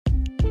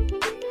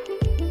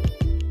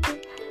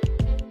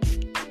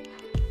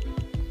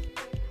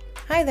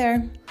Hi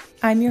there,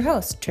 I'm your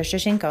host, Trisha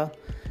Schinkel.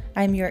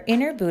 I'm your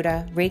Inner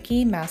Buddha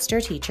Reiki Master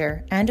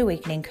Teacher and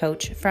Awakening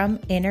Coach from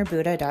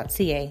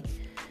innerbuddha.ca.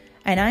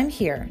 And I'm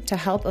here to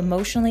help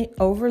emotionally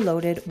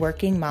overloaded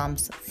working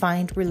moms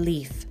find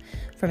relief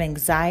from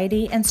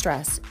anxiety and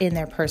stress in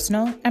their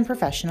personal and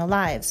professional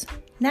lives,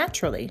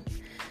 naturally.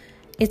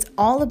 It's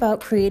all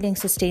about creating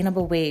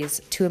sustainable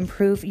ways to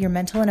improve your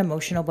mental and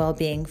emotional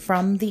well-being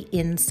from the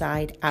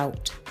inside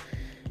out.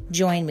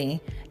 Join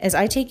me as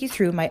I take you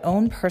through my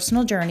own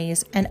personal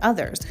journeys and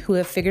others who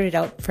have figured it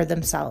out for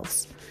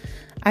themselves.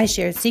 I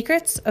shared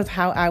secrets of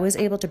how I was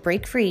able to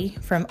break free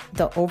from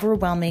the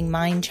overwhelming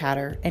mind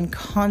chatter and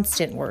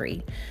constant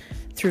worry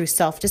through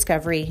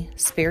self-discovery,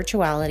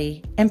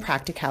 spirituality, and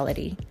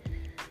practicality.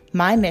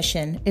 My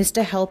mission is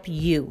to help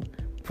you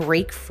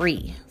break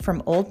free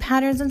from old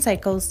patterns and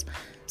cycles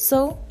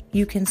so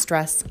you can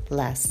stress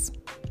less.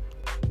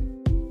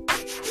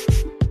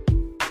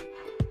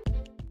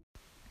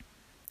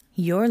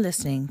 You're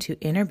listening to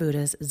Inner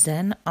Buddha's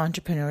Zen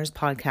Entrepreneurs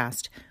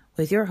Podcast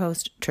with your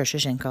host, Trisha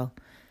Schinkel,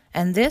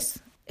 and this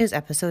is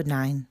episode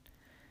 9.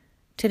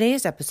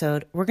 Today's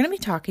episode, we're going to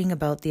be talking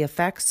about the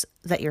effects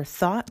that your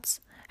thoughts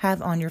have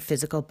on your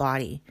physical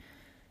body,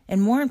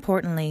 and more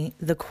importantly,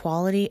 the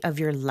quality of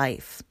your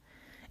life.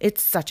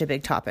 It's such a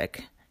big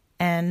topic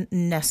and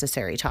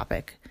necessary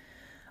topic.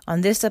 On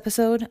this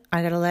episode,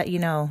 I got to let you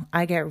know,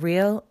 I get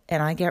real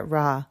and I get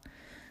raw.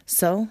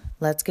 So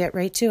let's get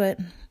right to it.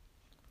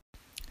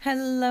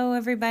 Hello,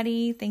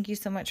 everybody. Thank you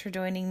so much for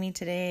joining me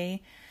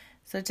today.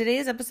 So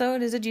today's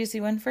episode is a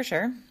juicy one for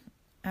sure.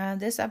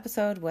 This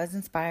episode was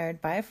inspired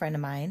by a friend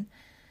of mine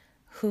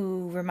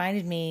who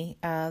reminded me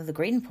of the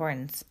great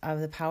importance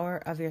of the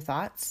power of your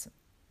thoughts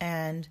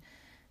and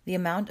the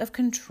amount of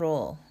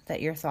control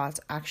that your thoughts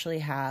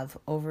actually have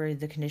over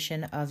the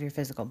condition of your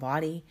physical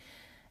body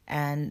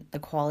and the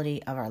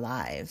quality of our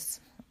lives.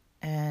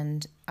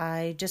 And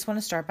I just want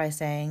to start by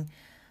saying,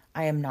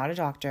 I am not a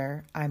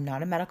doctor. I'm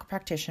not a medical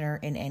practitioner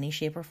in any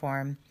shape or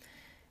form.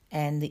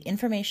 And the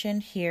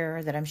information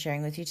here that I'm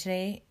sharing with you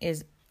today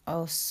is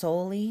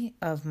solely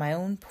of my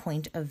own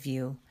point of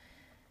view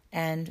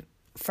and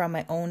from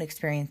my own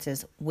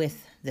experiences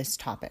with this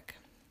topic.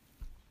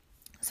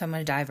 So I'm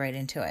going to dive right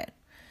into it.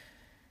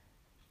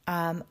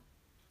 A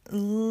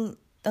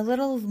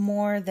little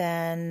more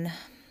than,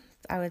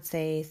 I would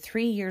say,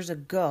 3 years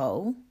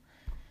ago,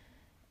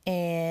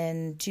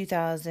 in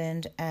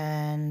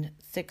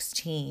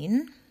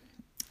 2016,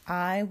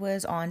 I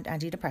was on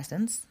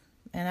antidepressants,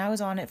 and I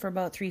was on it for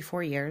about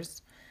 3-4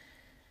 years.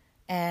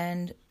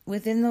 And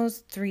within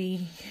those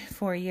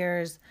 3-4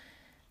 years,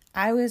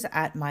 I was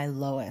at my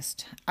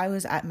lowest. I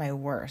was at my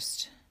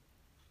worst.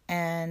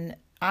 And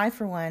I,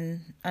 for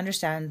one,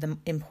 understand the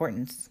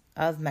importance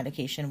of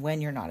medication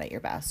when you're not at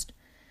your best.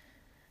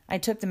 I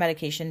took the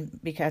medication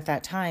at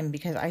that time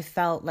because I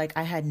felt like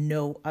I had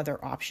no other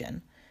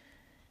option.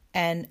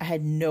 And I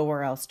had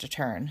nowhere else to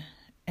turn.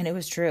 And it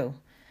was true.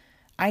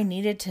 I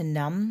needed to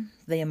numb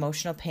the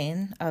emotional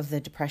pain of the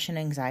depression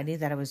and anxiety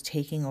that I was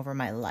taking over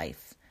my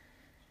life.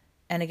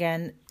 And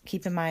again,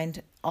 keep in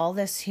mind, all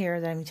this here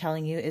that I'm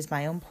telling you is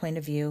my own point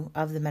of view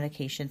of the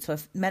medication. So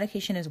if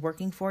medication is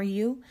working for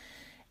you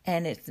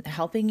and it's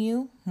helping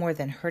you more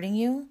than hurting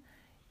you,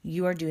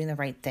 you are doing the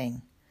right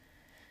thing.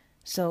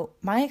 So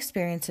my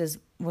experiences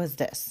was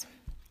this.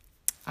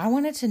 I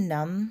wanted to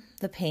numb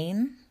the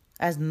pain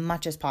as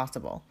much as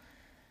possible.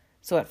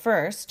 So at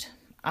first,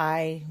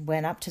 I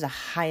went up to the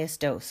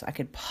highest dose I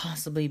could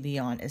possibly be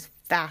on as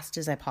fast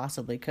as I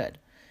possibly could.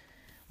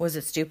 Was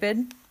it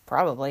stupid?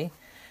 Probably.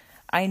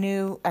 I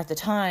knew at the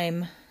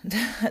time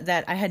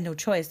that I had no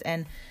choice,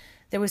 and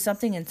there was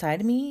something inside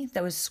of me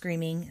that was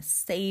screaming,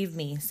 save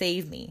me,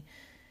 save me.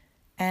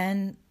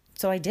 And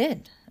so I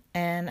did.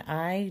 And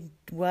I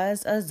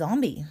was a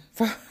zombie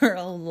for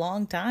a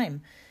long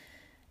time.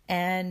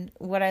 And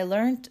what I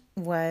learned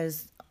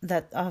was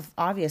that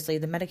obviously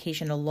the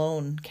medication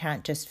alone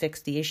can't just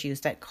fix the issues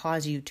that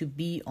cause you to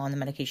be on the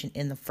medication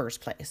in the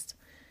first place.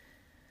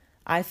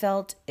 I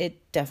felt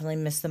it definitely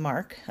missed the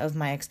mark of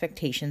my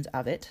expectations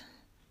of it,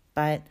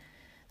 but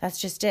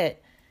that's just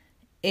it.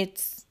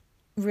 It's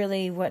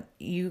really what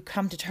you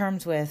come to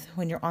terms with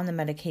when you're on the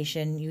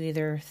medication. You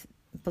either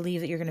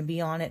believe that you're going to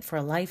be on it for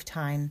a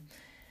lifetime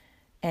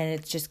and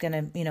it's just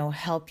going to,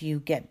 help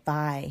you get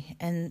by,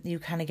 and you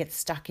kind of get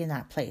stuck in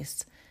that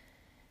place.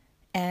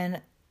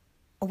 And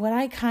what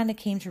I kind of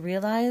came to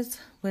realize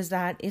was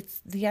that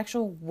it's the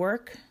actual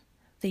work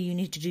that you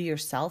need to do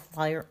yourself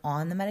while you're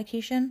on the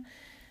medication,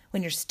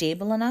 when you're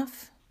stable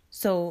enough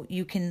so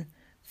you can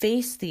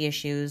face the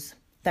issues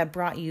that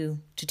brought you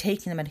to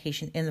taking the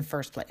medication in the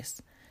first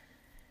place.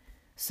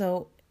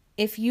 So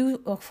if you're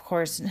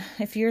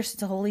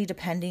solely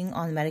depending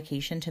on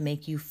medication to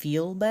make you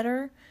feel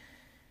better,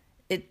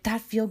 that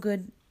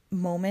feel-good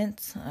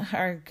moments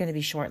are going to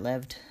be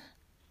short-lived.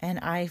 And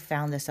I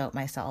found this out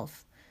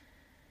myself.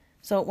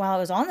 So while I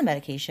was on the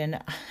medication,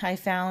 I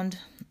found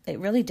it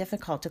really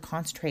difficult to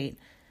concentrate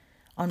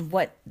on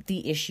what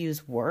the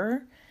issues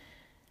were.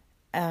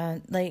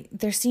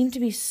 There seemed to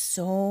be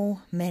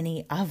so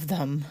many of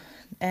them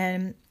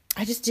and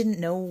I just didn't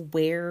know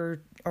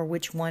where or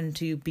which one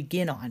to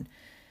begin on.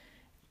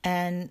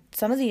 And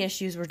some of the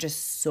issues were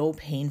just so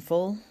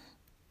painful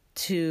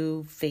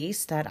to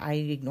face that I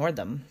ignored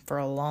them for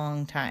a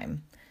long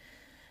time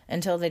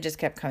until they just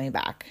kept coming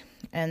back.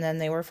 And then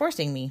they were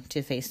forcing me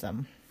to face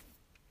them.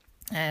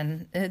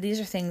 And these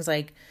are things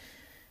like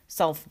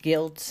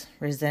self-guilt,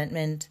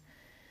 resentment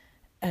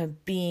for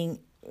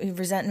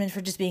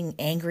just being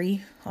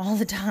angry all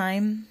the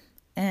time.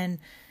 And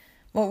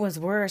what was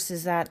worse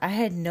is that I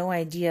had no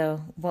idea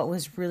what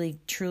was really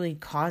truly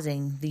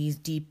causing these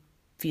deep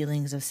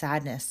feelings of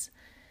sadness.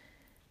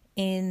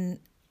 In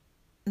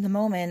the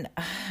moment,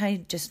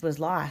 I just was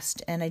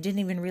lost, and I didn't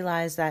even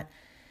realize that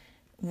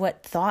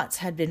what thoughts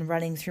had been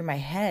running through my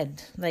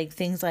head, like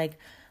things like,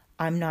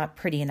 I'm not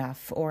pretty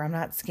enough, or I'm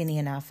not skinny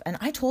enough. And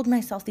I told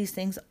myself these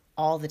things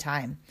all the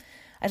time.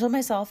 I told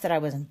myself that I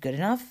wasn't good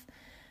enough,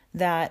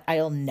 that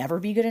I'll never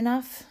be good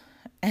enough,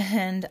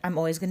 and I'm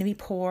always going to be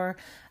poor.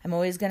 I'm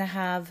always going to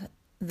have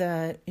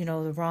the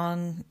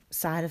wrong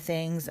side of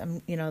things.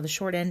 I'm, the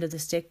short end of the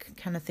stick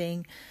kind of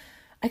thing.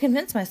 I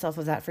convinced myself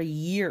of that for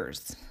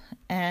years.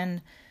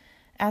 And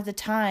at the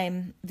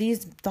time,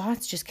 these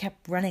thoughts just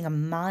kept running a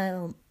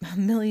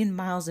million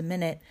miles a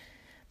minute,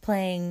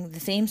 playing the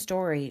same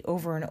story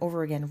over and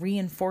over again,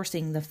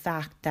 reinforcing the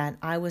fact that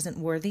I wasn't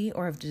worthy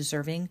or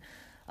deserving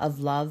of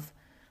love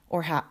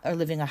or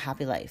living a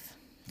happy life.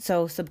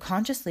 So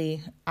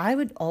subconsciously, I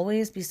would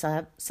always be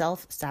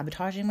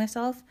self-sabotaging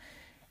myself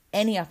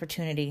any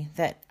opportunity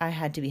that I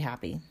had to be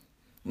happy.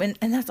 And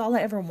that's all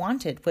I ever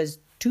wanted, was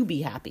to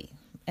be happy.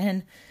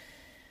 And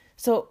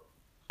so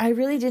I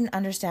really didn't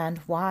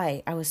understand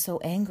why I was so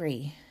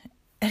angry.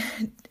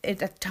 At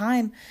the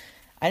time,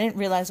 I didn't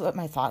realize what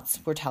my thoughts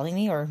were telling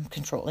me or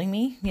controlling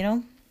me,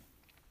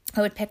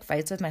 I would pick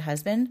fights with my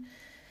husband,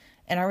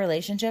 and our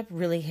relationship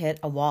really hit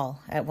a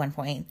wall at one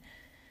point.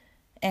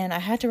 And I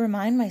had to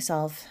remind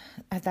myself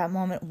at that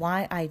moment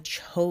why I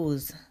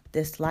chose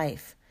this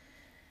life.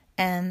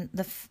 And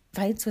the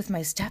fights with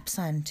my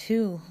stepson,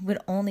 too, would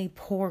only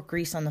pour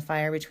grease on the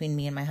fire between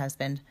me and my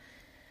husband.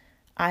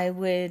 I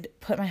would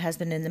put my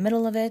husband in the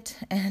middle of it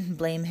and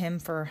blame him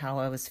for how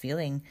I was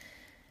feeling.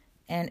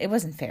 And it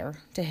wasn't fair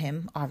to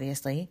him,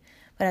 obviously.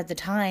 But at the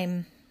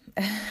time,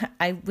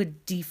 I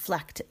would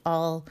deflect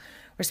all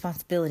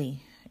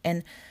responsibility.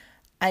 And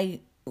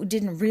I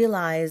didn't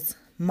realize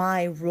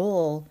my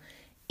role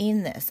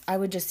in this. I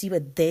would just see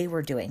what they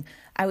were doing.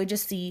 I would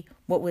just see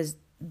what was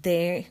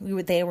they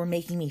were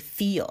making me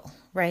feel,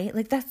 right?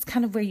 Like that's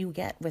kind of where you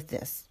get with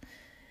this.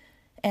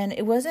 And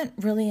it wasn't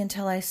really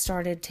until I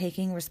started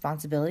taking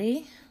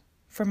responsibility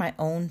for my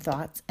own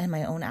thoughts and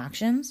my own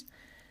actions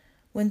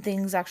when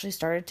things actually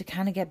started to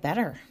kind of get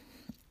better.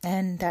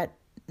 And that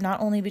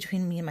not only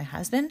between me and my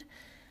husband,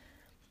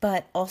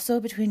 but also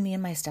between me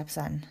and my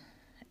stepson.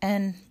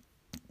 And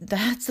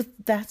that's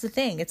the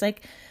thing. It's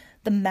like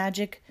the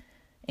magic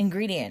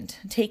ingredient.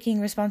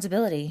 Taking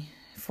responsibility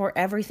for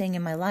everything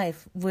in my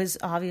life was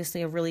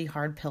obviously a really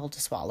hard pill to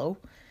swallow.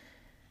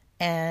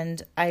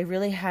 And I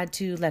really had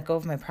to let go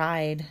of my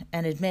pride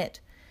and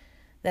admit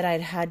that I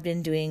had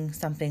been doing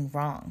something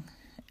wrong.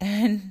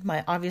 And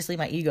my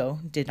ego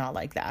did not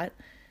like that.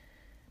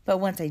 But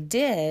once I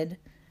did,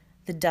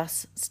 the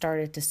dust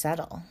started to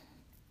settle.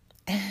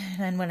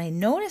 And when I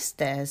noticed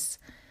this,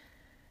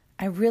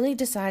 I really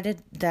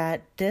decided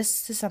that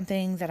this is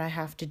something that I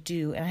have to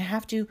do. And I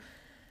have to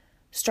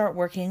start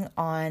working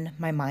on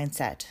my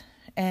mindset.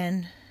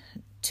 And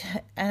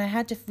I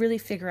had to really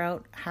figure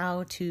out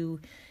how to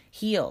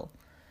heal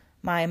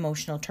my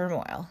emotional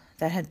turmoil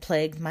that had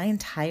plagued my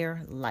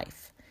entire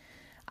life.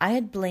 I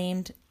had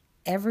blamed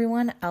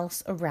everyone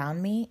else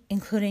around me,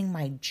 including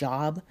my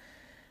job,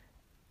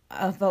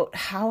 about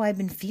how I've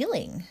been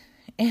feeling.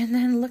 And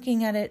then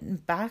looking at it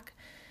and back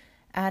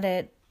at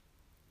it,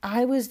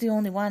 I was the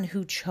only one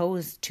who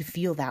chose to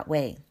feel that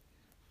way.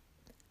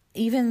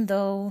 Even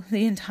though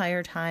the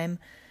entire time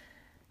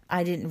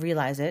I didn't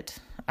realize it,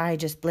 I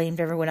just blamed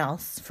everyone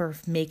else for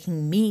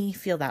making me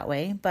feel that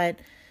way. But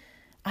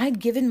I'd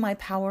given my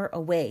power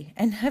away,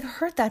 and I've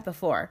heard that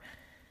before.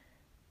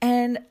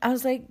 And I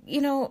was like,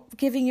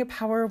 giving your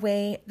power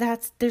away,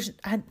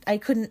 I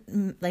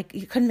couldn't,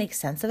 you couldn't make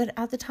sense of it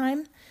at the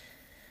time.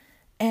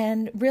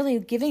 And really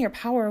giving your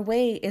power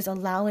away is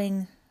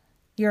allowing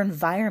your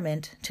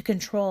environment to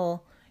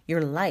control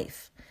your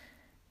life.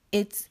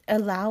 It's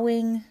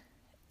allowing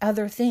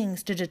other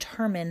things to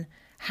determine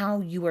how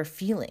you are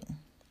feeling.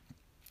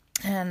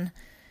 And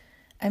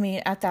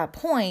at that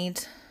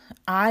point,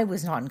 I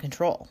was not in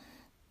control.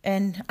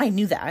 And I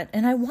knew that,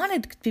 and I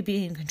wanted to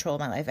be in control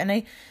of my life.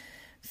 And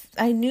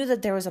I knew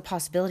that there was a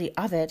possibility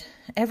of it.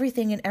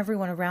 Everything and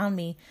everyone around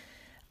me,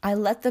 I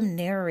let them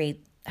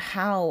narrate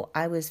how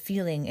I was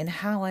feeling and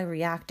how I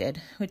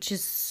reacted, which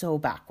is so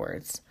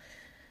backwards.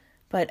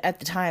 But at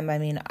the time,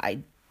 I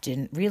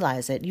didn't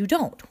realize it. You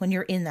don't when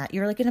you're in that.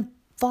 You're like in a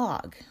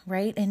fog,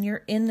 right? And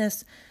you're in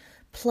this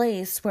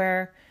place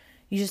where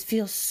you just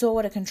feel so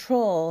out of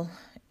control.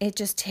 It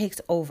just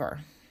takes over.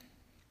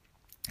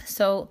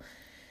 So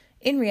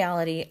in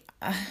reality,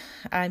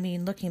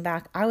 looking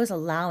back, I was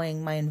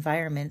allowing my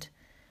environment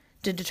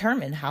to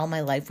determine how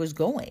my life was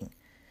going.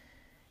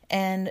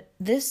 And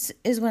this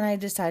is when I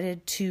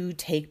decided to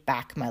take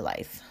back my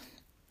life.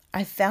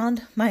 I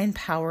found my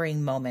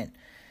empowering moment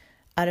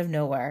out of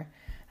nowhere.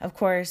 Of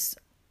course,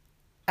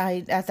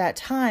 at that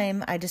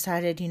time, I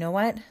decided, you know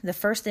what? The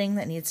first thing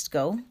that needs to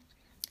go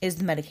is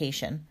the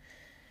medication,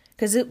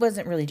 because it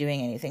wasn't really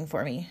doing anything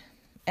for me.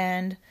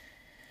 And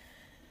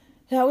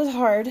that was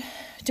hard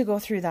to go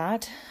through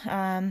that.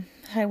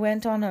 I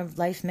went on a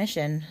life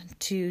mission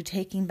to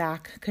taking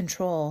back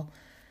control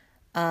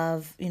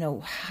of,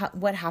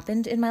 what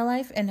happened in my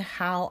life and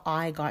how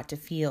I got to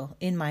feel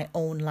in my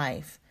own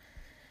life.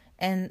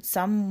 And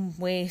some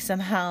way,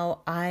 somehow,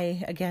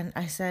 I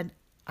said,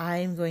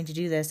 I'm going to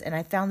do this. And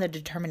I found the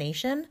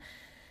determination,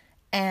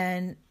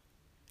 and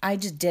I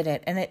just did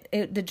it. And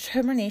the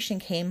determination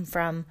came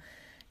from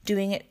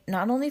doing it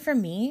not only for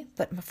me,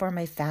 but for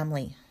my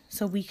family,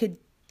 so we could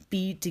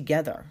be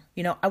together.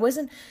 I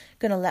wasn't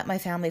going to let my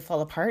family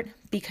fall apart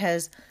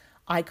because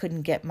I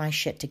couldn't get my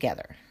shit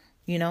together,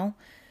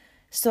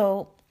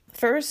 So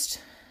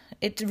first,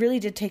 it really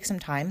did take some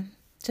time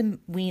to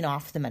wean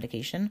off the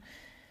medication.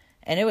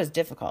 And it was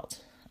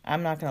difficult.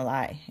 I'm not going to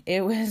lie.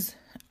 It was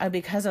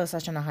because I was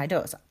such on a high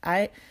dose.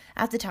 At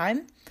the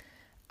time,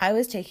 I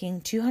was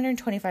taking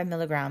 225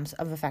 milligrams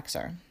of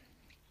Effexor,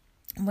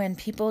 when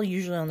people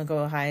usually only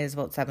go high as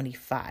about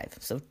 75.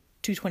 So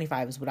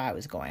 225 is what I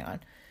was going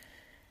on.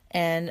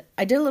 And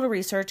I did a little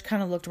research,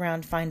 kind of looked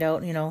around to find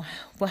out,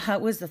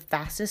 what was the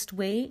fastest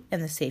way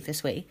and the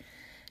safest way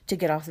to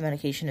get off the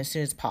medication as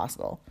soon as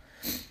possible.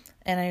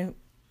 And I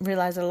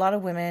realized that a lot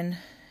of women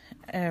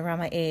around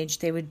my age,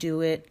 they would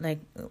do it like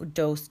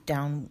dose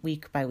down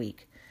week by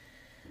week.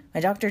 My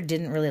doctor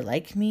didn't really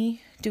like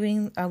me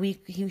doing a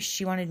week.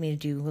 She wanted me to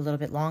do a little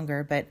bit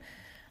longer, but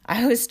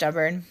I was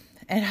stubborn,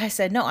 and I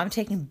said, no, I'm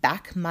taking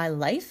back my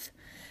life,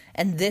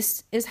 and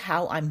this is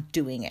how I'm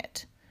doing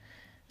it.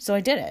 So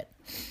I did it.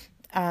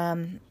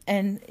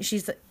 And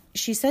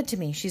she said to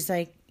me, she's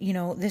like,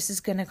 this is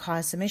going to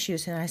cause some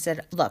issues. And I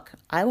said, look,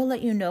 I will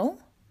let you know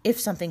if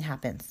something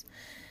happens,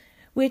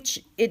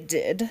 which it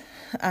did.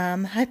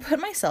 I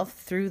put myself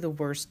through the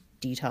worst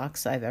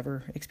detox I've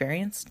ever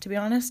experienced, to be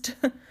honest.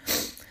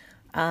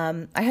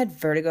 I had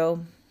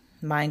vertigo,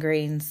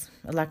 migraines,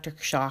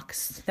 electric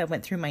shocks that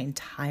went through my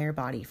entire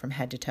body from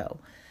head to toe.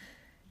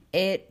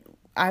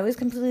 I was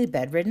completely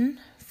bedridden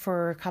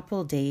for a couple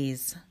of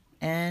days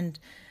and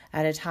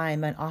at a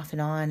time, and off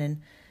and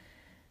on.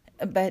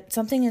 But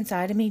something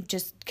inside of me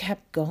just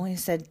kept going,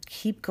 said,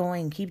 keep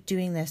going, keep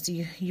doing this.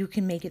 You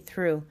can make it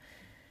through.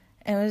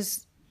 And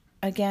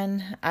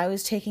I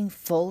was taking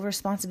full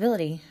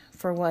responsibility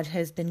for what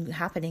has been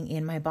happening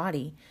in my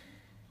body.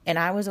 And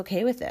I was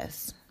okay with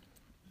this.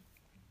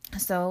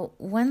 So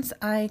once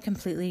I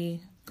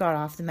completely got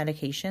off the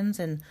medications,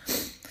 and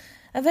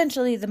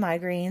eventually the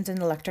migraines and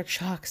electric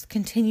shocks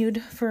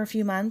continued for a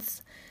few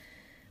months,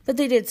 but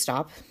they did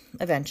stop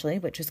eventually,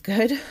 which was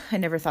good. I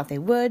never thought they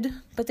would,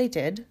 but they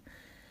did.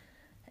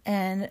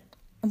 And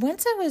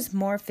once I was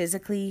more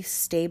physically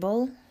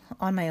stable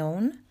on my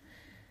own,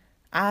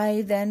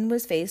 I then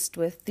was faced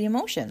with the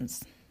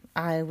emotions.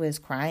 I was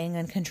crying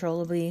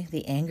uncontrollably.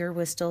 The anger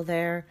was still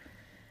there.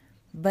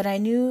 But I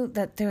knew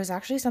that there was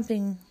actually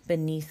something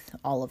beneath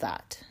all of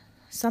that.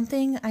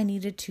 Something I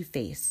needed to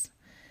face,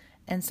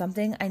 and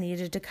something I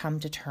needed to come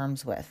to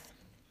terms with.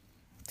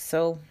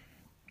 So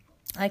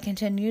I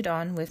continued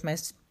on with my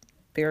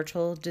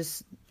spiritual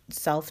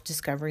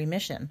self-discovery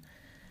mission.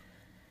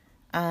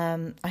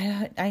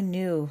 I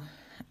knew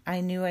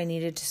I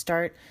needed to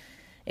start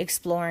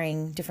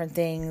exploring different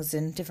things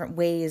and different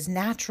ways,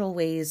 natural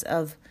ways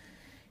of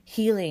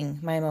healing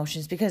my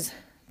emotions, because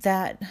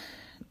that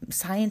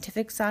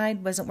scientific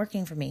side wasn't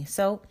working for me.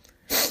 So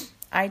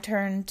I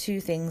turned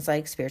to things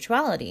like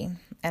spirituality,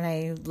 and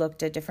I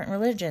looked at different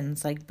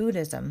religions like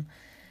Buddhism,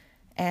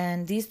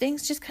 and these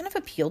things just kind of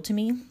appealed to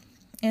me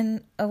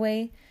in a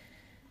way.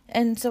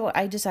 And so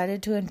I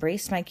decided to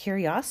embrace my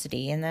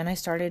curiosity, and then I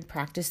started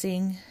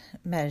practicing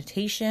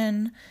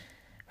meditation,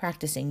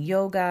 practicing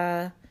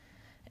yoga,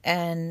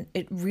 and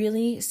it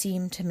really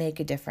seemed to make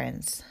a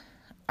difference.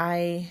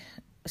 I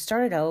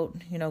started out,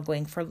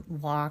 going for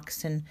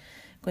walks and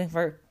going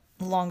for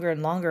longer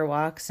and longer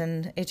walks,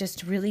 and it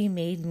just really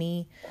made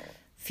me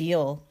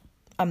feel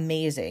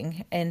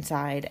amazing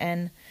inside.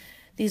 And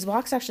these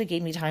walks actually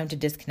gave me time to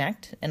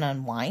disconnect and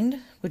unwind,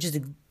 which is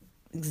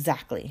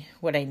exactly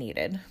what I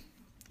needed.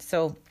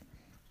 So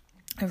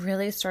I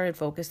really started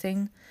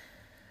focusing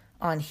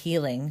on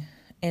healing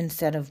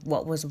instead of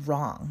what was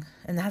wrong.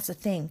 And that's the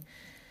thing.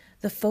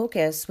 The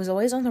focus was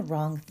always on the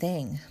wrong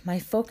thing. My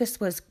focus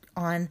was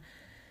on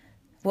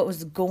what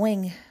was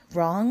going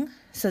wrong,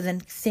 so then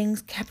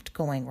things kept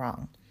going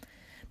wrong.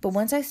 But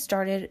once I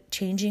started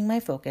changing my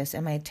focus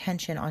and my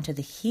attention onto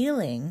the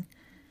healing,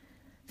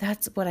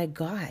 that's what I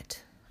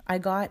got. I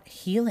got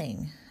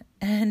healing.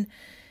 And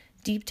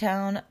deep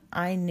down,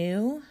 I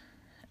knew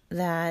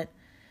that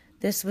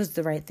this was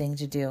the right thing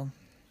to do.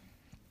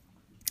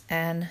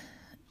 And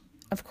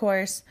of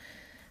course,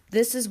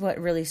 this is what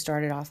really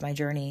started off my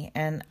journey.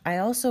 And I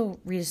also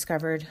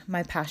rediscovered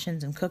my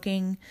passions in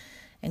cooking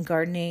and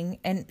gardening.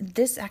 And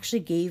this actually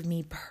gave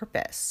me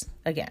purpose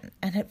again.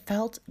 And it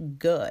felt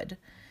good.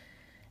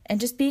 And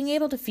just being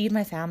able to feed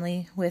my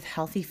family with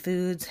healthy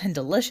foods and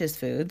delicious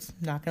foods,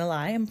 not going to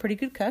lie, I'm a pretty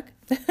good cook.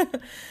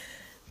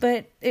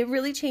 But it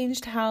really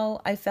changed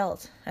how I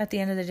felt at the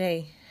end of the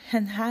day.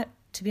 And that,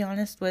 to be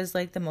honest, was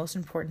like the most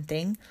important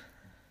thing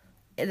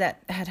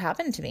that had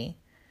happened to me.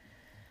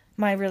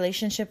 My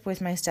relationship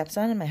with my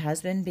stepson and my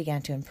husband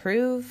began to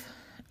improve.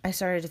 I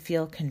started to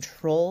feel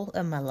control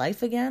of my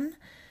life again.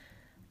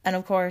 And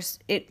of course,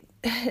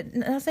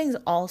 nothing's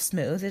all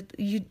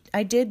smooth.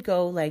 I did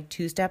go like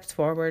 2 steps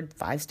forward,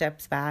 5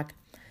 steps back.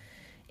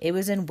 It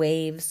was in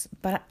waves,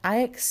 but I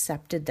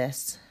accepted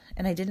this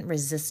and I didn't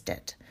resist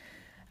it.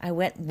 I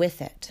went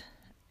with it.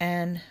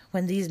 And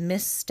when these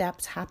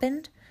missteps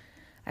happened,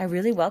 I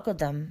really welcomed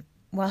them.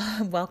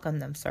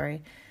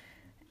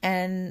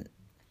 And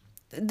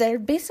they're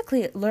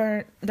basically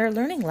they're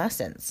learning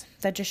lessons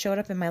that just showed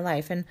up in my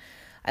life. And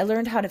I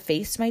learned how to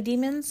face my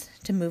demons,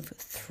 to move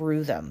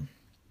through them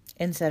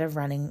instead of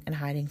running and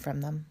hiding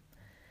from them.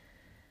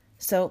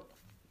 So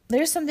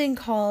there's something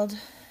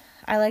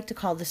I like to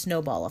call the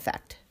snowball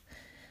effect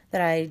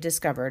that I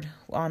discovered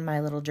on my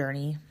little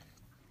journey.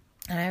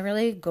 And I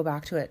really go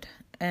back to it.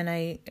 And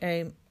I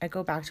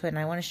go back to it and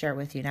I want to share it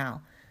with you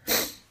now.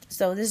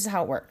 So this is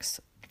how it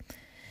works.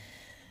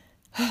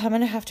 I'm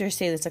going to have to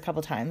say this a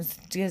couple times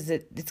because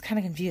it's kind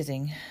of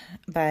confusing.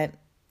 But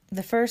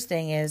the first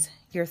thing is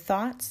your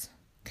thoughts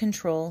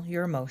control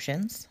your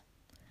emotions.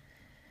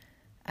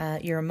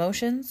 Your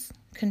emotions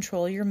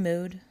control your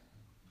mood.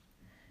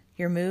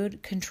 Your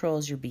mood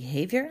controls your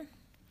behavior.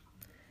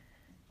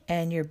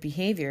 And your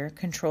behavior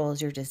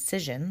controls your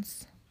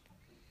decisions.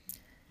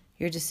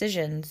 Your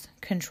decisions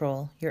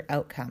control your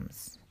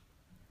outcomes.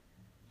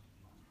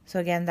 So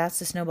again, that's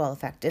the snowball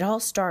effect. It all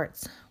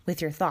starts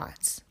with your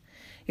thoughts.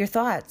 Your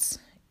thoughts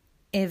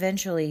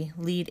eventually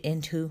lead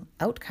into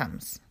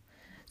outcomes.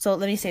 So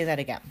let me say that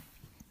again.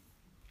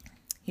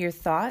 Your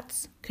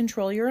thoughts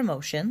control your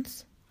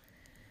emotions.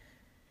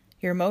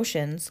 Your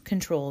emotions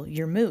control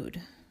your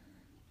mood.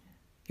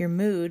 Your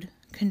mood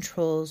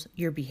controls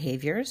your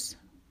behaviors.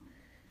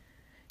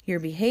 Your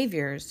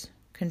behaviors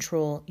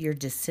control your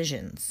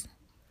decisions.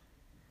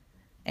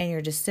 And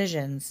your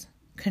decisions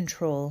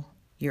control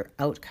your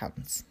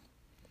outcomes.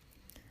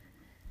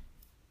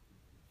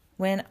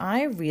 When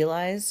I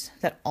realized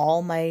that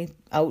all my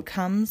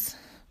outcomes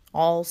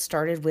all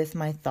started with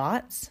my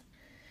thoughts,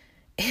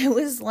 it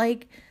was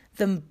like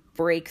the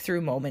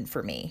breakthrough moment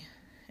for me.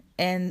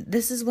 And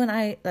this is when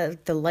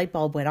the light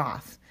bulb went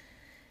off.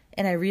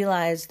 And I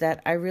realized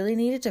that I really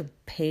needed to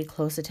pay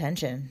close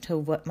attention to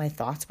what my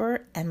thoughts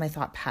were and my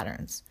thought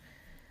patterns.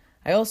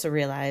 I also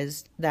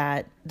realized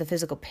that the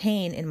physical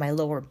pain in my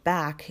lower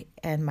back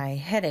and my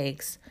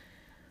headaches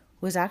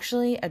was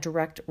actually a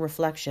direct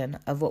reflection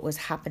of what was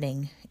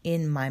happening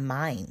in my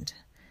mind.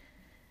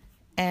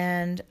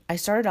 And I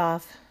started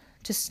off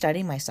to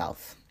study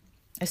myself.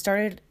 I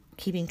started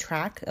keeping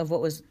track of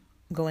what was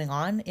going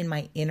on in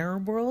my inner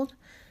world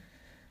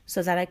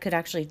so that I could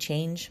actually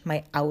change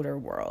my outer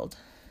world.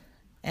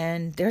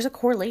 And there's a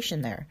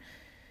correlation there.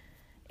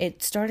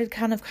 It started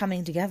kind of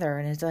coming together,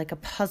 and it's like a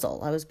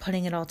puzzle. I was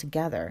putting it all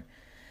together.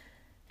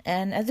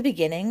 And at the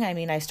beginning,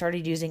 I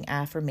started using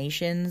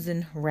affirmations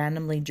and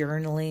randomly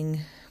journaling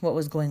what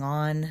was going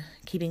on,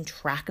 keeping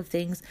track of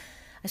things.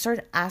 I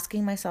started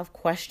asking myself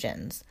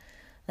questions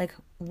like,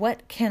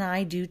 what can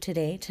I do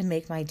today to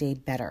make my day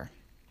better?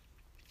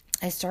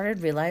 I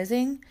started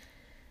realizing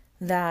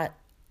that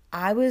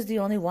I was the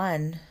only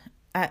one.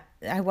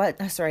 I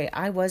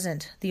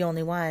wasn't the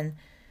only one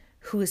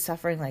who was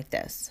suffering like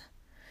this.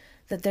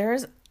 That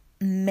there's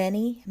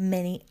many,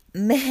 many,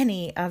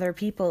 many other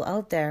people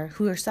out there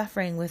who are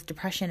suffering with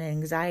depression and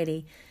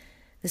anxiety,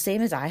 the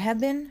same as I have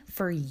been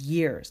for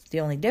years.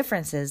 The only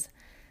difference is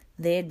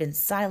they had been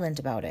silent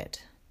about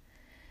it.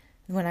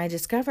 When I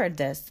discovered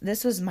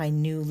this was my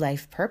new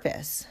life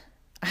purpose.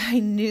 I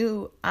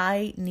knew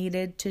I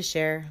needed to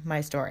share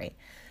my story.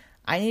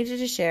 I needed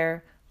to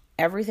share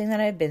everything that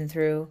I've been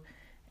through,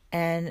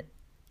 and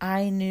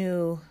I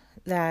knew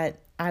that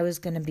I was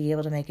going to be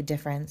able to make a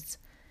difference.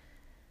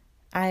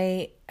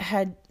 I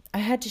had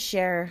to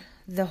share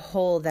the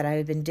hole that I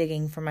had been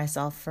digging for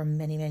myself for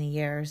many, many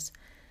years.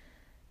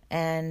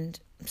 And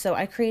so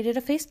I created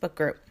a Facebook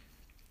group.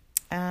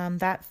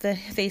 The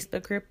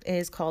Facebook group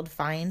is called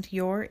Find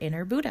Your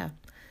Inner Buddha.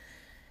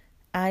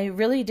 I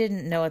really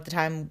didn't know at the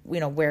time,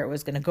 where it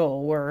was going to go,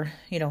 or,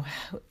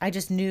 I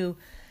just knew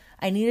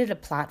I needed a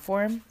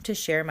platform to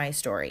share my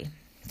story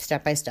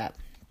step by step.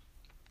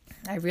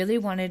 I really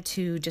wanted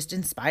to just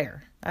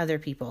inspire other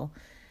people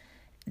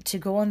to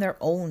go on their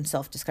own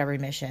self-discovery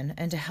mission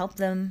and to help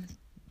them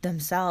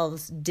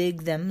themselves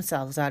dig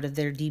themselves out of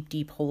their deep,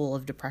 deep hole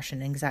of depression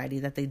and anxiety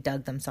that they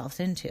dug themselves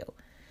into.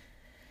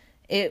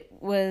 It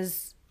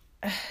was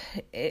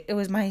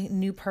my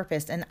new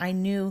purpose, and I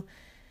knew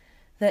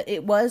that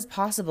it was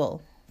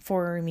possible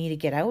for me to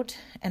get out,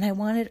 and I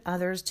wanted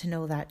others to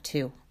know that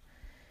too.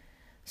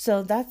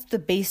 So that's the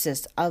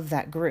basis of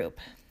that group.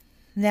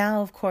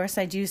 Now, of course,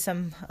 I do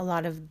a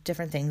lot of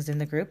different things in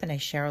the group, and I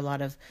share a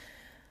lot of,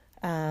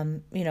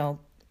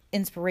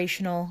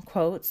 inspirational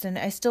quotes, and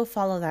I still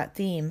follow that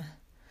theme.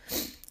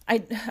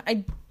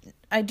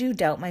 I do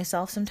doubt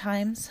myself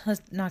sometimes.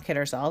 Let's not kid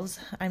ourselves.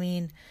 I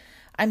mean,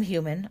 I'm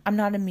human. I'm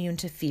not immune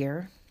to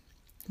fear.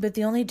 But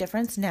the only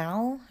difference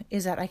now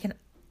is that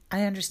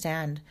I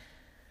understand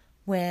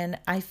when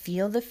I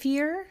feel the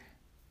fear,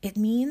 it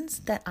means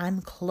that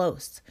I'm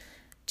close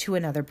to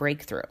another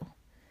breakthrough.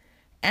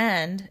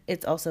 And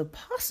it's also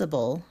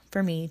possible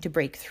for me to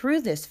break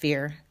through this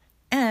fear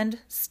and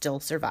still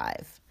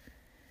survive.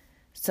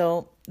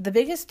 So the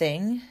biggest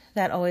thing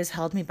that always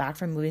held me back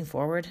from moving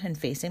forward and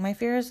facing my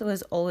fears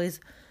was always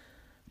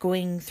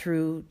going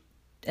through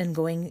and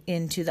going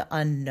into the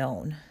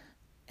unknown.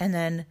 And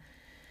then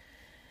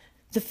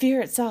the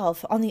fear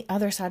itself, on the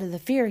other side of the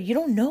fear, you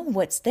don't know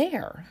what's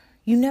there.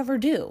 You never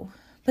do.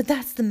 But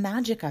that's the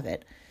magic of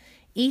it.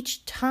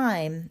 Each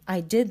time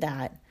I did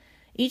that,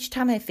 each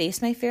time I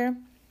faced my fear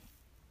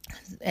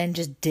and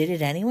just did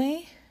it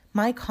anyway,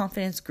 my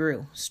confidence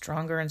grew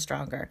stronger and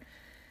stronger.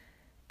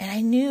 And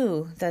I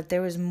knew that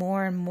there was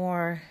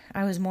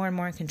I was more and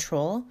more in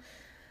control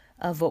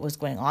of what was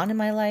going on in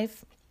my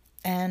life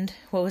and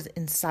what was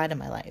inside of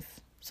my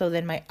life. So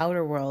then my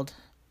outer world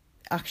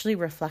actually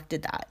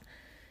reflected that.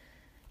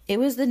 It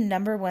was the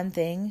number one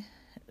thing,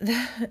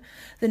 the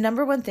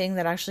number one thing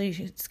that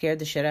actually scared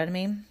the shit out of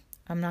me,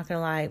 I'm not going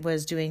to lie,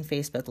 was doing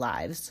Facebook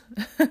Lives.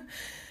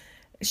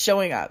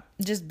 Showing up,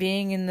 just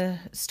being in the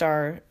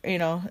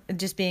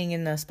just being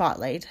in the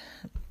spotlight.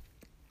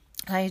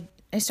 I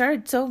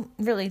started, so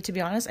really, to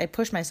be honest, I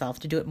pushed myself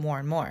to do it more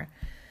and more.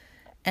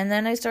 And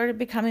then I started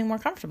becoming more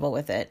comfortable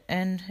with it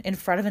and in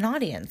front of an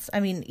audience.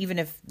 I mean, even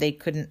if they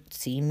couldn't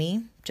see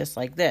me, just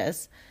like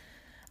this,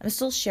 I'm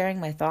still sharing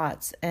my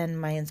thoughts and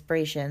my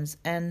inspirations.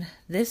 And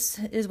this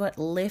is what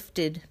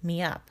lifted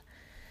me up,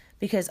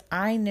 because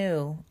I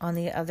knew on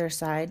the other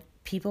side,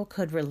 people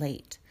could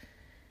relate.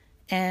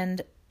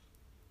 And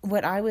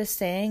what I was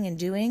saying and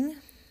doing,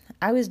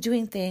 I was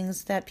doing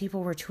things that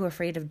people were too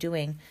afraid of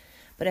doing.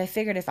 But I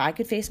figured if I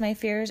could face my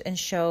fears and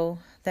show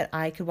that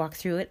I could walk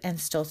through it and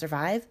still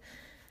survive,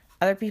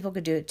 other people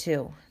could do it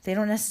too. They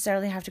don't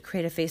necessarily have to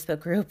create a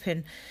Facebook group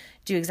and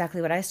do exactly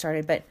what I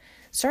started, but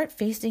start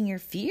facing your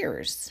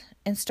fears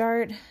and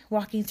start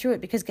walking through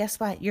it, because guess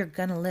what? You're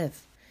going to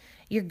live.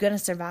 You're going to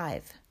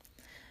survive.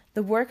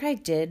 The work I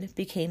did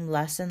became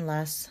less and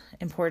less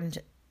important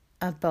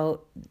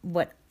about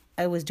what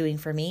I was doing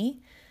for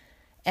me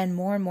and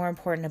more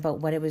important about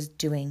what it was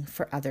doing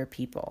for other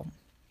people.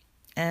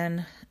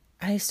 And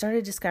I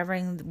started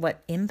discovering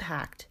what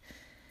impact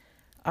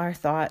our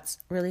thoughts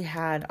really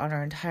had on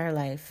our entire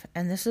life.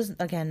 And this was,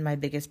 again, my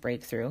biggest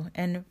breakthrough,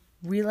 and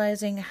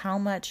realizing how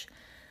much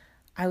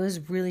I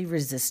was really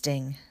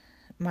resisting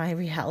my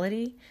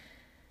reality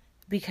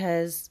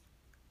because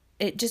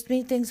it just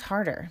made things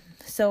harder.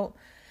 So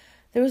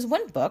there was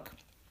one book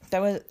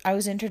that I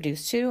was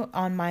introduced to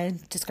on my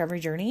discovery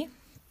journey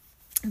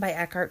by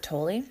Eckhart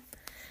Tolle,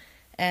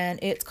 and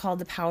it's called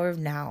The Power of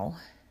Now.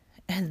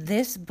 And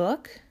this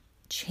book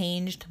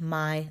changed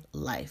my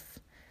life.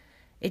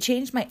 It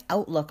changed my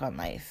outlook on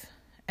life.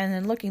 And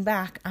then looking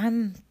back,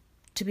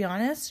 to be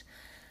honest,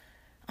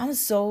 I'm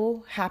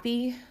so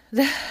happy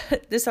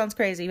that this sounds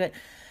crazy, but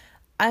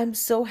I'm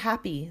so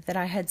happy that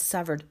I had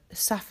suffered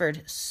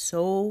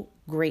so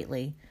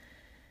greatly,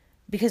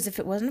 because if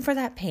it wasn't for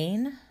that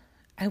pain,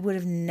 I would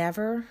have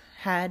never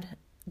had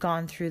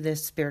gone through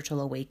this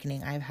spiritual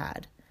awakening I've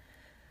had.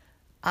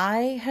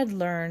 I had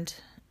learned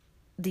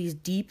these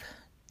deep,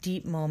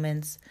 deep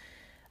moments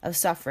of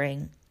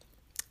suffering.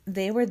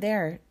 They were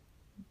there.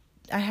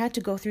 I had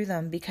to go through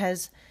them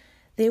because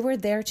they were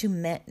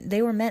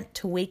meant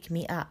to wake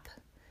me up.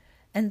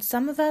 And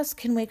some of us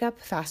can wake up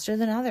faster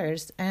than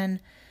others.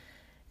 And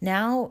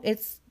now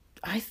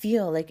I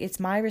feel like it's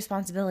my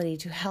responsibility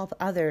to help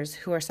others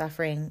who are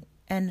suffering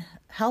and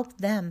help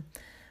them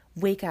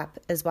wake up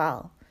as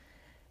well,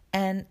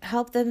 and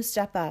help them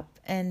step up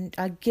and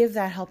give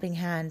that helping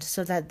hand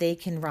so that they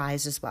can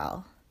rise as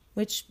well,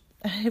 which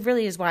it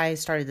really is why I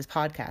started this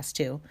podcast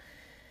too.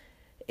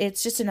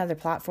 It's just another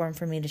platform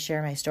for me to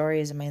share my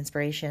stories and my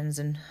inspirations,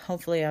 and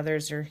hopefully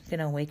others are going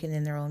to awaken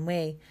in their own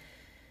way.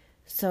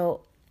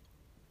 So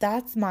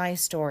that's my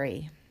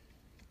story.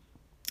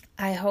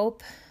 I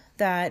hope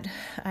that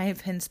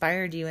I've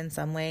inspired you in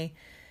some way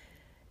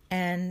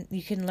and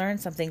you can learn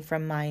something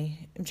from my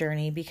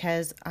journey,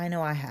 because I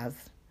know I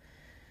have.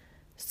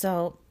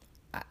 So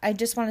I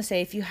just want to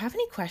say, if you have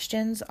any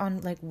questions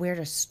on like where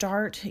to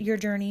start your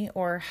journey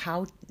or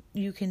how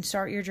you can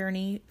start your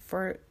journey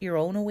for your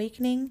own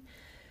awakening,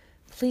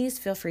 please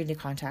feel free to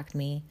contact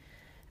me.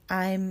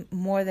 I'm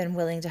more than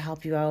willing to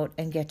help you out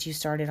and get you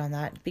started on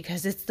that,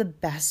 because it's the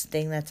best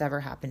thing that's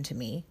ever happened to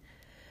me.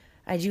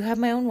 I do have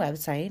my own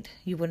website.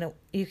 You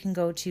can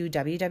go to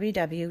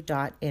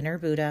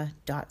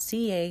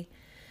www.innerbuddha.ca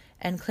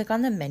and click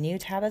on the menu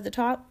tab at the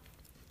top.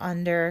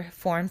 under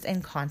forms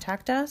and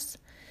contact us.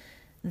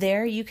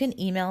 There you can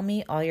email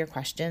me all your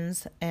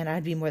questions, and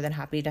I'd be more than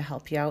happy to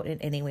help you out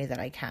in any way that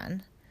I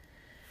can.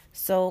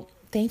 So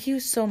thank you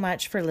so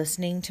much for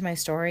listening to my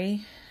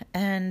story,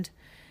 and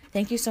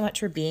thank you so much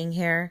for being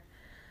here.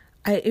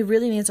 It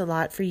really means a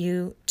lot for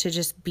you to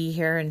just be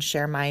here and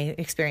share my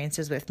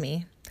experiences with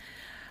me.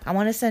 I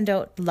want to send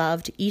out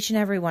love to each and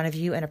every one of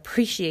you and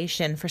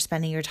appreciation for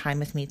spending your time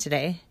with me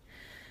today.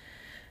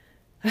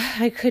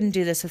 I couldn't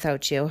do this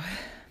without you.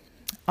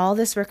 All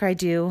this work I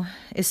do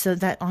is so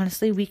that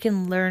honestly we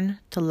can learn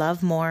to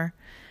love more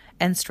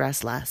and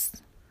stress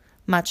less.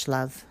 Much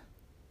love.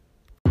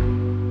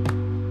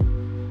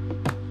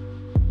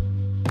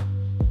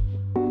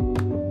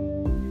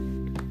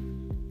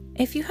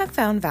 If you have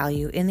found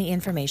value in the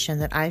information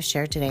that I've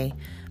shared today,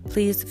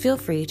 please feel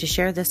free to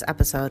share this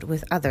episode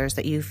with others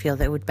that you feel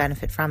that would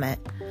benefit from it.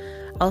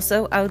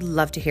 Also, I would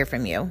love to hear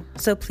from you,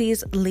 so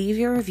please leave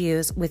your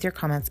reviews with your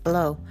comments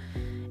below.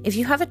 If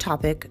you have a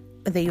topic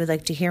that you would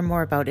like to hear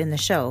more about in the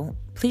show,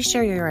 please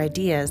share your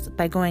ideas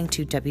by going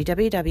to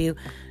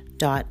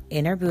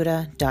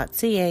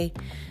www.innerbuddha.ca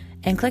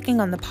and clicking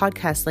on the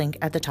podcast link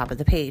at the top of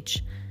the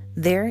page.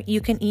 There,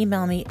 you can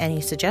email me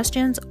any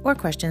suggestions or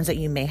questions that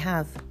you may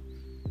have.